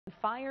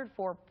fired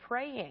for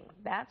praying.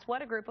 That's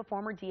what a group of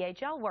former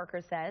DHL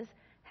workers says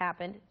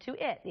happened to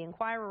it. The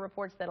Enquirer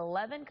reports that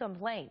 11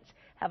 complaints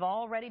have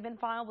already been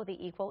filed with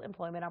the Equal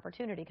Employment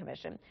Opportunity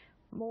Commission.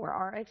 More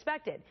are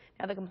expected.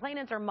 Now, the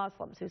complainants are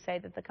Muslims who say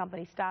that the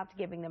company stopped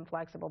giving them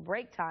flexible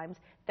break times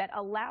that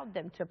allowed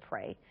them to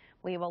pray.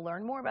 We will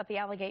learn more about the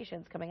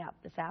allegations coming up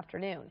this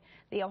afternoon.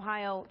 The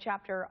Ohio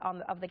chapter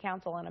of the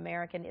Council on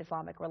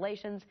American-Islamic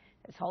Relations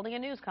is holding a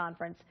news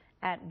conference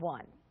at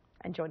 1.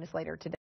 And join us later today.